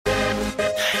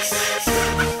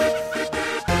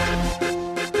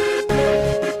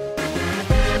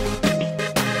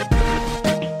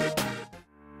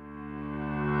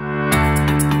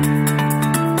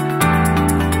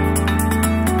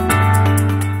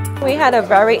had a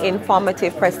very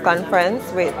informative press conference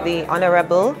with the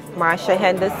Honorable Marsha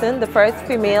Henderson, the first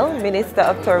female Minister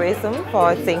of Tourism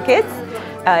for St. Kitts.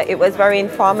 It was very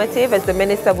informative, as the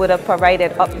Minister would have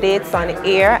provided updates on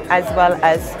air as well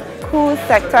as cruise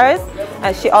sectors.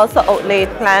 She also outlaid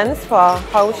plans for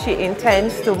how she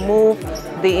intends to move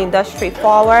the industry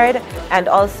forward, and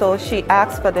also she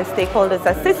asked for the stakeholders'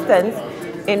 assistance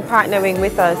in partnering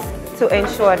with us to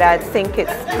ensure that St.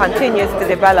 Kitts continues to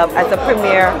develop as a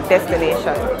premier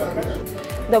destination.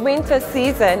 The winter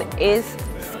season is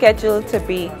scheduled to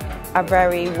be a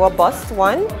very robust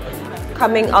one,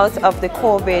 coming out of the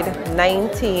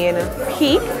COVID-19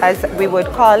 peak, as we would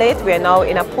call it. We are now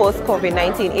in a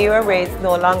post-COVID-19 era where it's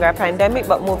no longer a pandemic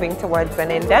but moving towards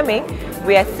an endemic.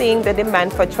 We are seeing the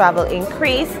demand for travel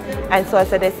increase, and so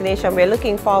as a destination we're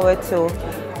looking forward to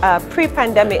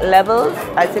pre-pandemic levels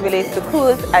as it relates to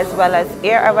cruise as well as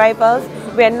air arrivals.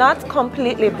 We're not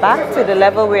completely back to the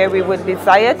level where we would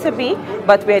desire to be,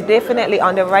 but we're definitely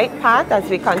on the right path as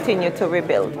we continue to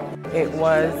rebuild. It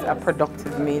was a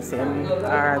productive meeting.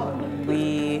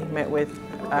 We met with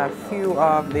a few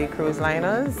of the cruise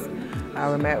liners.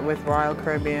 We met with Royal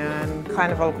Caribbean,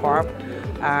 Carnival Corp,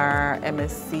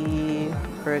 MSC,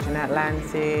 Virgin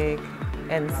Atlantic,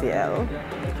 NCL.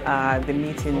 The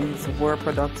meetings were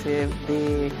productive.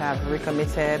 They have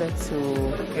recommitted to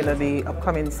the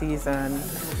upcoming season,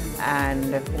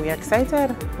 and we're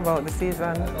excited about the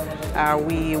season.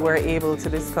 We were able to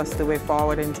discuss the way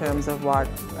forward in terms of what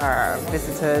our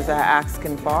visitors are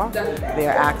asking for.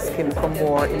 They're asking for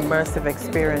more immersive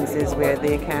experiences where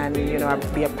they can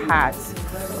be a part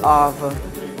of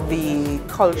the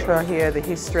culture here, the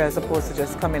history, as opposed to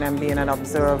just coming and being an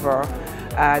observer.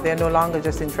 They're no longer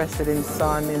just interested in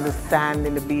sun, in the sand,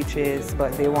 in the beaches,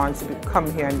 but they want to come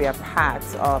here and be a part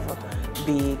of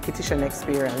the Kittitian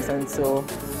experience. And so,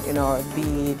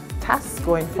 the task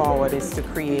going forward is to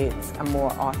create a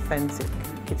more authentic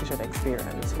Kittitian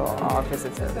experience for our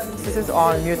visitors. This is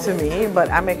all new to me,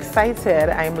 but I'm excited.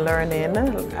 I'm learning.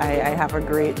 I have a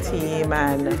great team,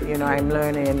 and I'm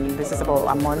learning. This is about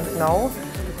a month now.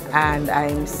 And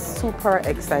I'm super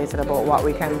excited about what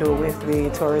we can do with the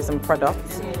tourism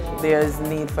product. There's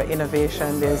need for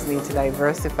innovation, there's need to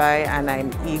diversify, and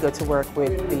I'm eager to work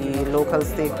with the local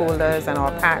stakeholders and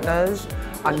our partners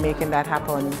on making that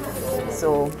happen.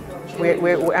 So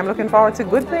I'm looking forward to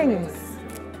good things.